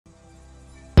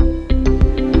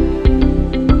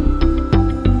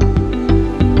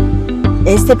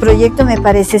Este proyecto me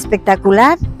parece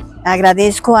espectacular.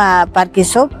 Agradezco a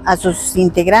ParqueSoft, a sus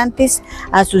integrantes,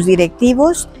 a sus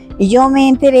directivos, y yo me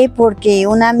enteré porque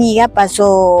una amiga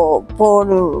pasó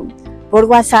por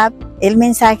WhatsApp el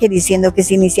mensaje diciendo que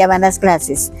se iniciaban las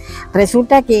clases.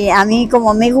 Resulta que a mí,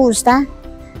 como me gusta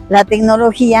la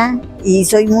tecnología y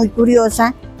soy muy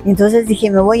curiosa, entonces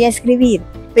dije, me voy a inscribir,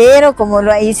 pero como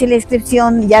lo hice la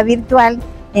inscripción ya virtual,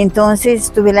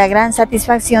 entonces tuve la gran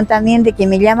satisfacción también de que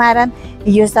me llamaran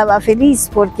y yo estaba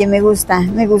feliz porque me gusta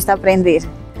aprender.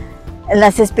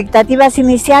 Las expectativas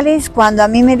iniciales, cuando a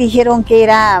mí me dijeron que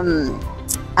era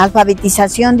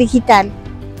alfabetización digital,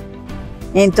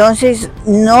 entonces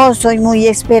no soy muy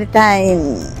experta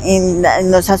en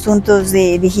los asuntos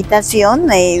de digitación,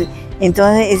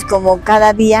 entonces como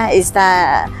cada día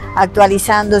está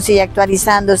actualizándose y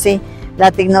actualizándose la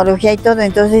tecnología y todo,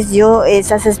 entonces yo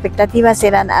esas expectativas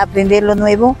eran aprender lo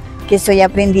nuevo que estoy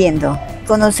aprendiendo,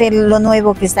 conocer lo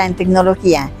nuevo que está en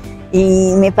tecnología,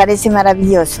 y me parece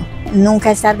maravilloso.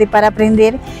 Nunca es tarde para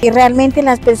aprender, y realmente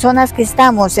las personas que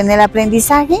estamos en el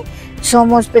aprendizaje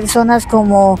somos personas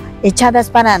como echadas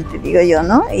para adelante, digo yo,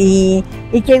 ¿no? Y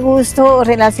qué gusto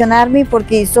relacionarme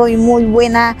porque soy muy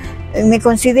buena, me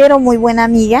considero muy buena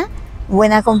amiga,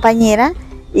 buena compañera.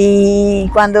 Y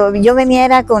cuando yo venía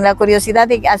era con la curiosidad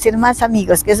de hacer más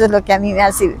amigos, que eso es lo que a mí me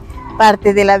hace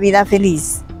parte de la vida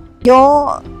feliz.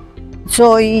 Yo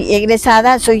soy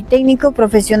egresada, soy técnico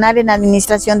profesional en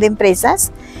administración de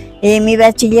empresas. Mi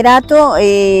bachillerato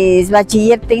es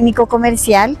bachiller técnico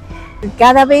comercial.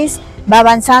 Cada vez va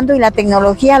avanzando y la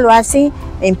tecnología lo hace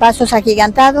en pasos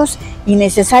agigantados, y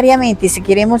necesariamente si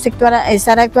queremos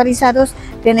estar actualizados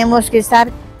tenemos que estar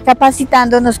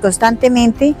capacitándonos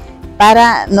constantemente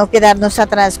para no quedarnos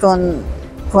atrás con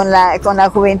la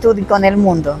juventud y con el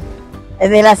mundo.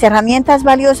 De las herramientas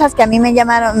valiosas que a mí me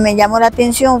llamó la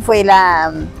atención fue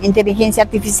la inteligencia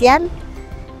artificial.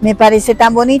 Me parece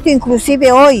tan bonito,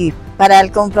 inclusive hoy, para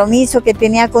el compromiso que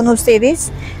tenía con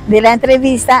ustedes de la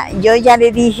entrevista, yo ya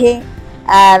le dije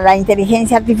a la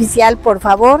inteligencia artificial, por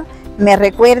favor, me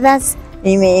recuerdas,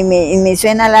 y me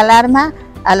suena la alarma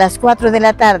a las 4 de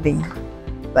la tarde.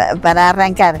 Para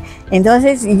arrancar.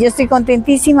 Entonces yo estoy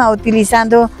contentísima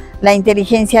utilizando la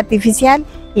inteligencia artificial,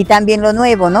 y también lo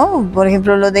nuevo, ¿no? Por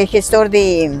ejemplo, lo de gestor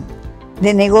de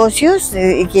negocios,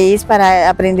 que es para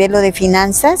aprender lo de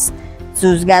finanzas,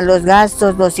 los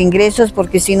gastos, los ingresos,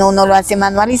 porque si no uno lo hace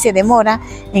manual y se demora.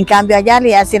 En cambio allá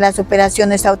le hace las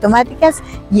operaciones automáticas,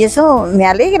 y eso me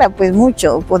alegra pues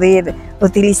mucho poder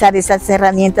utilizar esas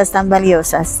herramientas tan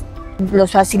valiosas.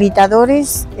 Los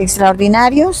facilitadores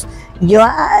extraordinarios. Yo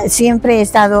siempre he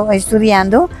estado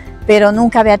estudiando, pero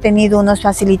nunca había tenido unos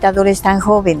facilitadores tan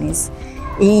jóvenes.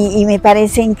 Y me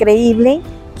parece increíble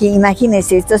que,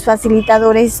 imagínense, estos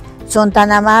facilitadores son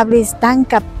tan amables, tan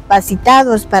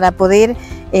capacitados para poder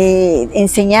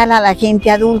enseñar a la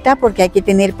gente adulta, porque hay que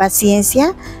tener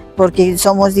paciencia, porque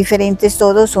somos diferentes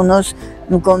todos, unos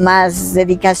con más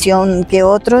dedicación que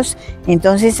otros.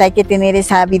 Entonces hay que tener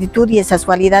esa virtud y esas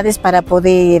cualidades para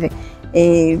poder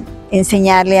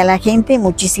enseñarle a la gente.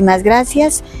 Muchísimas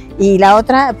gracias. Y la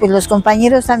otra, pues los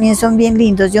compañeros también son bien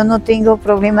lindos. Yo no tengo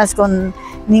problemas con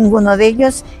ninguno de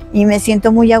ellos y me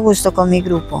siento muy a gusto con mi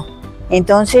grupo.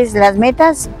 Entonces las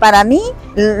metas para mí,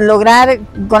 lograr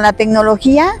con la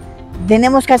tecnología,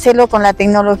 tenemos que hacerlo con la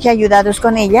tecnología, ayudados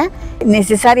con ella.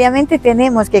 Necesariamente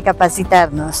tenemos que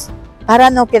capacitarnos para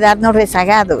no quedarnos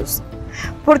rezagados,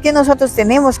 porque nosotros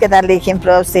tenemos que darle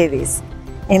ejemplo a ustedes.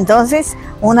 Entonces,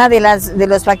 uno de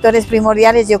los factores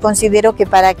primordiales, yo considero que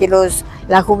para que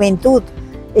la juventud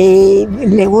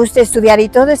le guste estudiar y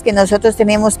todo, es que nosotros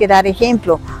tenemos que dar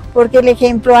ejemplo, porque el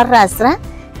ejemplo arrastra.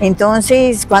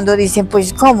 Entonces, cuando dicen,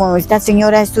 pues, ¿cómo? Esta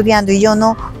señora estudiando y yo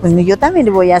no, pues yo también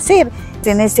lo voy a hacer.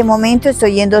 En este momento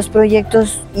estoy en 2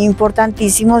 proyectos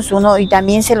importantísimos, uno y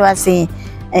también se lo hace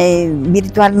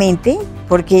virtualmente,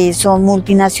 porque son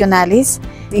multinacionales,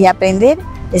 y aprender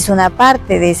es una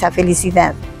parte de esa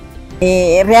felicidad.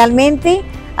 Realmente,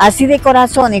 así de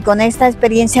corazón y con esta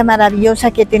experiencia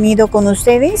maravillosa que he tenido con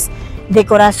ustedes, de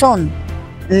corazón,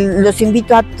 los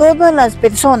invito a todas las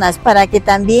personas para que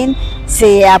también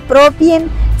se apropien,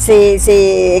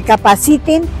 se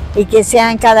capaciten y que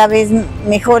sean cada vez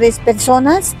mejores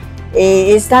personas.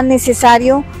 Es tan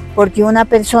necesario, porque una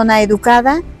persona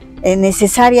educada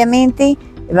necesariamente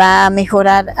va a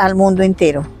mejorar al mundo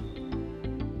entero.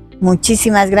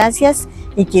 Muchísimas gracias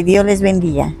y que Dios les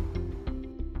bendiga.